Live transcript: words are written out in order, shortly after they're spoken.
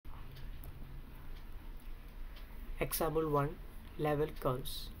Example 1, level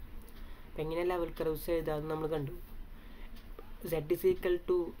curves. അപ്പോൾ എങ്ങനെ level curves എഴുതാമെന്ന് നമ്മൾ കണ്ടു. Z is equal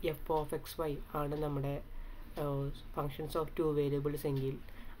to f of xy ആണ് നമ്മുടെ ഫങ്ഷൻസ് ഓഫ് 2 വേരിയബിൾസ് എങ്കിൽ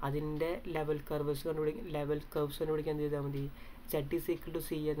അതിൻ്റെ ലെവൽ കർവ്സ് കണ്ടുപിടിക്കാൻ എന്ത് ചെയ്താൽ മതി? Z is equal to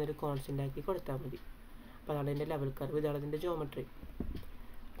c എന്നൊരു കോൺസ്റ്റൻ്റ് ആക്കി കൊടുത്താൽ മതി. അപ്പോൾ അതാണ് ഇതിൻ്റെ ലെവൽ കർവ്, ഇതാണ് ഇതിൻ്റെ ജോമെട്രി.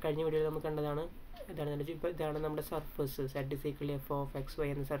 കഴിഞ്ഞ വീഡിയോയിൽ നമ്മൾ കണ്ടതാണ്. ഇതാണ് നമ്മുടെ surface. Z is equal to f of xy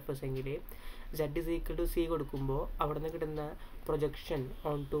എന്ന സർഫസ് എങ്കിൽ Z is equal to c കൊടുക്കുമ്പോൾ അവിടെ നിന്ന് കിട്ടുന്ന projection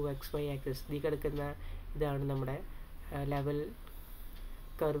on to XY axis ഈ കിടക്കുന്ന ഇതാണ് നമ്മുടെ ലെവൽ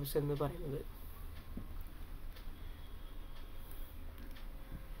കർവ്സ് എന്ന് പറയുന്നത്.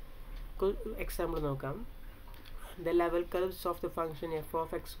 എക്സാമ്പിൾ നോക്കാം. The level curves of the function f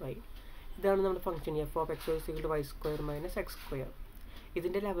of xy. ഇതാണ് നമ്മുടെ function f of xy is equal to y square minus x square.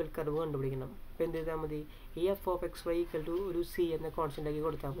 ഇതിൻ്റെ ലെവൽ കർവ് കണ്ടുപിടിക്കണം. അപ്പോൾ എന്ത് ചെയ്താൽ മതി? ഈ f of xy equal to ഒരു c എന്ന കോൺസ്റ്റൻ്റ് ആക്കി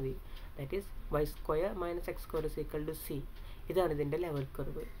കൊടുത്താൽ മതി. That is y square minus x square is equal to c. ഇതാണ് ഇതിൻ്റെ ലെവൽ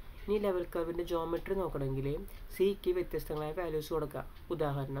കർവ്. ഇനി ലെവൽ കർവിൻ്റെ ജോമെട്രി നോക്കണമെങ്കിൽ സിക്ക് വ്യത്യസ്തങ്ങളായ വാല്യൂസ് കൊടുക്കുക.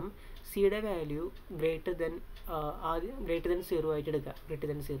 ഉദാഹരണം, സിയുടെ വാല്യൂ ഗ്രേറ്റർ ദെൻ 0 ആയിട്ട് എടുക്കുക. Greater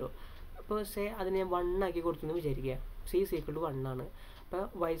then 0. അപ്പോൾ അതിനെ ഞാൻ 1 ആക്കി കൊടുത്തെന്ന് വിചാരിക്കുക. c is equal to 1 ആണ്. അപ്പോൾ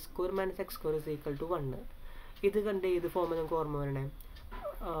y square minus x square is equal to 1. ഇത് കണ്ട് ഏത് ഫോമിൽ നമുക്ക് ഓർമ്മ വരണേ?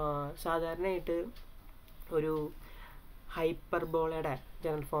 സാധാരണയായിട്ട് ഒരു ഹൈപ്പർബോളയുടെ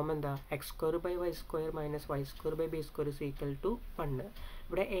ജനറൽ ഫോം എന്താ? x square by y square minus y square by b square is equal to 1.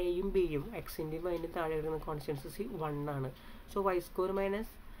 ഇവിടെ എയും ബിയും എക്സിൻ്റെയും വൈൻ്റെയും താഴെ കിടക്കുന്ന കോൺസ്റ്റൻസി 1 ആണ്. So y square minus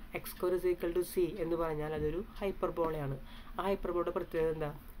x square is equal to c എന്ന് പറഞ്ഞാൽ അതൊരു ഹൈപ്പർബോളയാണ്. ആ ഹൈപ്പർബോളയുടെ പ്രത്യേകത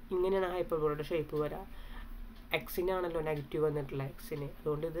എന്താ? ഇങ്ങനെയാണ് ഹൈപ്പർബോളയുടെ ഷേപ്പ് വരാം. എക്സിനാണല്ലോ നെഗറ്റീവ് വന്നിട്ടുള്ള എക്സിന്,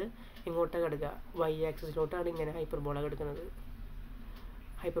 അതുകൊണ്ട് ഇത് ഇങ്ങോട്ടാണ് കിടക്കുക. y ആക്സിസിലോട്ടാണ് ഇങ്ങനെ ഹൈപ്പർബോള കിടക്കുന്നത്.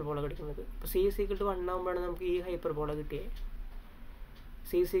 അപ്പോൾ c is equal to 1 ആകുമ്പോഴാണ് നമുക്ക് ഈ ഹൈപ്പർബോള കിട്ടിയത്.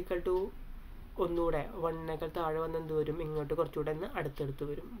 c is equal to ഒന്നുകൂടെ 1നേക്കാൾ താഴെ വന്ന് എന്ത് വരും? ഇങ്ങോട്ട് കുറച്ചുകൂടെ ഒന്ന് അടുത്തടുത്ത്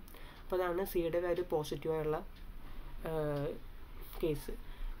വരും. അപ്പോൾ അതാണ് സിയുടെ വാല്യൂ പോസിറ്റീവായുള്ള കേസ്.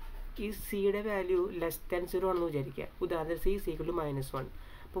 ഈ സിയുടെ വാല്യൂ ലെസ് ദാൻ 0 ആണെന്ന് വിചാരിക്കുക. ഉദാഹരണത്തിന് c is equal to -1.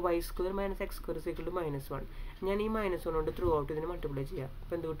 അപ്പോൾ y square minus x square is equal to -1. ഞാൻ ഈ -1 കൊണ്ട് ത്രൂ ഔട്ട് ഇതിന് മൾട്ടിപ്ലൈ ചെയ്യാം.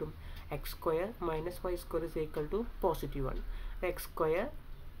 അപ്പോൾ എന്ത് കിട്ടും? x square minus y square is equal to +1. x square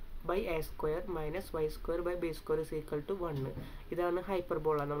by a square minus y square by b square is equal to 1. ഇതാണ്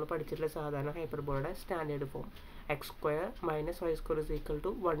hyperbola. നമ്മൾ പഠിച്ചിട്ടുള്ള സാധാരണ ഹൈപ്പർബോളയുടെ standard form. x square minus y square is equal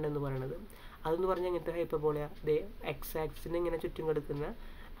to 1 എന്ന് പറയുന്നത്. അതെന്ന് പറഞ്ഞാൽ ഇങ്ങനത്തെ ഹൈപ്പർബോളയാണ്. X ആക്സിന് ഇങ്ങനെ ചുറ്റും കിടക്കുന്ന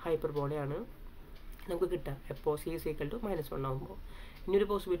ഹൈപ്പർബോളയാണ് നമുക്ക് കിട്ടുക എപ്പോൾ c is equal to -1 ആകുമ്പോൾ. ഇനിയൊരു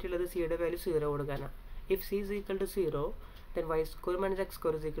പോസിബിലിറ്റി ഉള്ളത് സിയുടെ വാല്യൂ 0 കൊടുക്കാനാണ്. If c is equal to 0, then y square minus x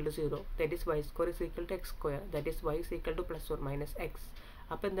square is equal to 0. That is y square is equal to x square. That is y is equal to +or minus x.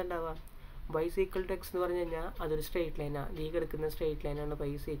 അപ്പോൾ എന്തുണ്ടാവുക? y is equal to x എന്ന് പറഞ്ഞു കഴിഞ്ഞാൽ അതൊരു straight ലൈനാണ്. ഈ കിടക്കുന്ന straight ലൈനാണ്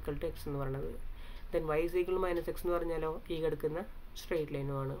y is equal to x എന്ന് പറയുന്നത്. Then y is equal to -x എന്ന് പറഞ്ഞാലോ ഈ കിടക്കുന്ന സ്ട്രെയിറ്റ്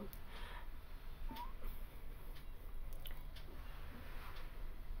ലൈനുമാണ്.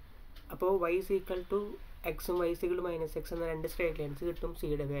 അപ്പോൾ y is equal to എക്സും y is equal to -x എന്ന രണ്ട് സ്ട്രെയിറ്റ് ലൈൻസ് കിട്ടും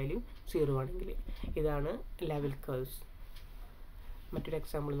സിയുടെ വാല്യൂ 0 ആണെങ്കിൽ. ഇതാണ് ലെവൽ കർവ്സ്. മറ്റൊരു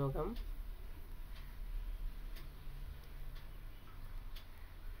എക്സാമ്പിൾ നോക്കാം.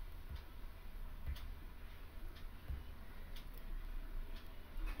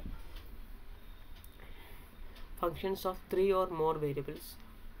 Functions of 3 or more variables.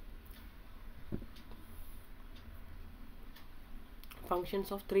 Functions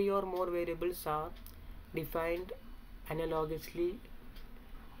of 3 or more variables are defined analogously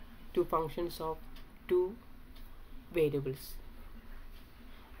to functions of 2 variables.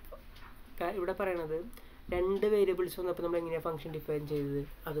 ഇവിടെ പറയുന്നത് 2 വേരിയബിൾസ് വന്നപ്പോൾ നമ്മൾ എങ്ങനെയാണ് ഫംഗ്ഷൻ ഡിഫൈൻ ചെയ്തത്,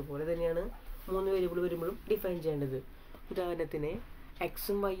 അതുപോലെ തന്നെയാണ് 3 വേരിയബിൾ വരുമ്പോഴും ഡിഫൈൻ ചെയ്യേണ്ടത്. ഉദാഹരണത്തിന്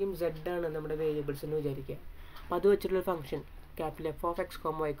എക്സും വൈയും z ആണ് നമ്മുടെ വേരിയബിൾസ് എന്ന് വിചാരിക്കുക. അപ്പോൾ അത് വെച്ചിട്ടുള്ള function capital f of x,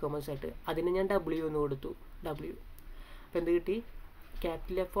 y, z, അതിന് ഞാൻ w എന്ന് കൊടുത്തു. w. അപ്പോൾ എന്ത് കിട്ടി?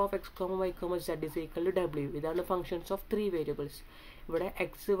 Capital f of x, y, z is equal to w. ഇതാണ് ഫംഗ്ഷൻസ് ഓഫ് 3 വേരിയബിൾസ്. ഇവിടെ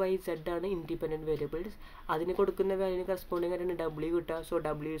എക്സ് വൈ സെഡ് ആണ് ഇൻഡിപെൻഡൻറ്റ് വേരിയബിൾസ്. അതിന് കൊടുക്കുന്ന വാല്യൂന് കറസ്പോണ്ടിങ് ആയിട്ടാണ് w കിട്ടുക. So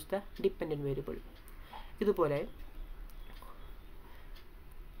w is the dependent variable. ഇതുപോലെ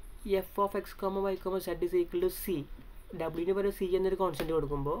f of x, y, z is equal to c. w പകരം c എന്നൊരു കോൺസ്റ്റൻറ്റ്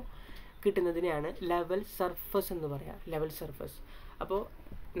കൊടുക്കുമ്പോൾ കിട്ടുന്നതിനെയാണ് ലെവൽ സർഫസ് എന്ന് പറയാം. Level surface. അപ്പോൾ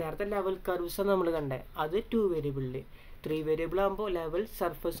നേരത്തെ ലെവൽ കർവ്സ് നമ്മൾ കണ്ടേ, അത് 2 വേരിയബിളിൽ. 3 വേരിയബിൾ ആകുമ്പോൾ ലെവൽ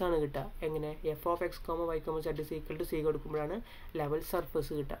സർഫസ് ആണ് കിട്ടുക. എങ്ങനെ? f of x, y, z is equal to c കൊടുക്കുമ്പോഴാണ് level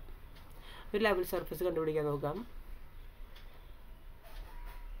surface കിട്ടുക. ഒരു ലെവൽ സർഫസ് കണ്ടുപിടിക്കാൻ നോക്കാം.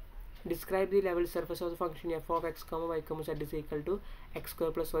 Describe the level surface of the function f of x, y, z is equal to x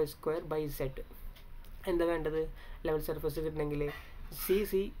square plus y square by z. എന്താ വേണ്ടത്? Level surface കിട്ടണമെങ്കിൽ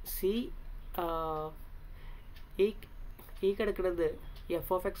ഈ ഈ കിടക്കുന്നത്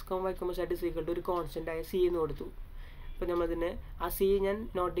F of X com Y com Z is equal to ഒരു constant ആയ C എന്ന് കൊടുത്തു. അപ്പോൾ നമ്മളതിന് ആ സി ഞാൻ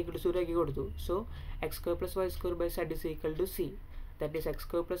നോട്ട് ഈക്വൽ ടു 0 ആക്കി കൊടുത്തു. So X square plus Y square by Z is equal to C, that is X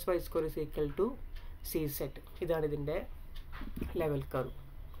square plus Y square is equal to C set. ഇതാണ് ഇതിൻ്റെ ലെവൽ കർവ്,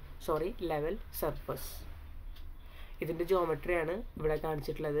 ലെവൽ സർഫസ്. ഇതിൻ്റെ ജോമെട്രിയാണ് ഇവിടെ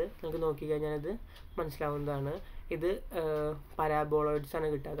കാണിച്ചിട്ടുള്ളത്. നിങ്ങൾക്ക് നോക്കിക്കഴിഞ്ഞാൽ ഇത് മനസ്സിലാവുന്നതാണ്. ഇത് പരാബോളോയിഡ്സ് ആണ്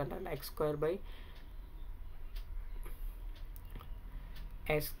കിട്ടുക. കണ്ടാണ് എക്സ് സ്ക്വയർ ബൈ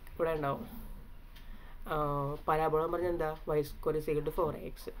എസ് ഇവിടെ ഉണ്ടാവും. പരാബോള എന്ന് പറഞ്ഞാൽ എന്താ, Y square is equal to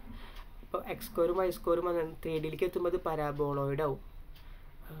 4x. അപ്പോൾ എക്സ് സ്ക്വയറും വൈ സ്ക്വയറും 3Dയിലേക്ക് എത്തുമ്പോൾ ഇത് പരാബോളോയിഡ് ആവും.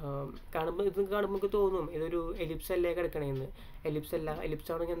 കാണുമ്പോൾ നമുക്ക് തോന്നും ഇതൊരു എലിപ്സ് അല്ലേ കിടക്കണേന്ന്. എലിപ്സ് അല്ല. എലിപ്സ്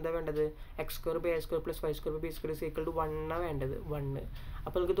ആണെങ്കിൽ എന്താ വേണ്ടത്, X square by A square plus Y square by B square is equal to 1 വേണ്ടത്, 1.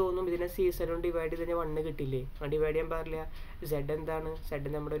 അപ്പോൾ നമുക്ക് തോന്നും ഇതിനെ സി സെഡ് കൊണ്ട് ഡിവൈഡ് ചെയ്ത് കഴിഞ്ഞാൽ 1 കിട്ടില്ലേ. ഡിവൈഡ് ചെയ്യാൻ പാടില്ല. സെഡ് എന്താണ്,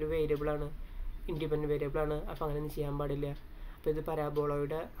 സെഡ് നമ്മുടെ ഒരു വേരിയബിളാണ്, ഇൻഡിപെൻഡൻറ്റ് വേരിയബിളാണ്. അപ്പോൾ അങ്ങനെയൊന്നും ചെയ്യാൻ പാടില്ല. അപ്പോൾ ഇത്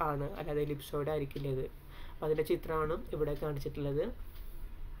പരാബോളോയിഡ് ആണ്, അല്ലാതെ എലിപ്സോയിഡ് ആയിരിക്കില്ല ഇത്. അപ്പോൾ അതിൻ്റെ ചിത്രമാണ് ഇവിടെ കാണിച്ചിട്ടുള്ളത്.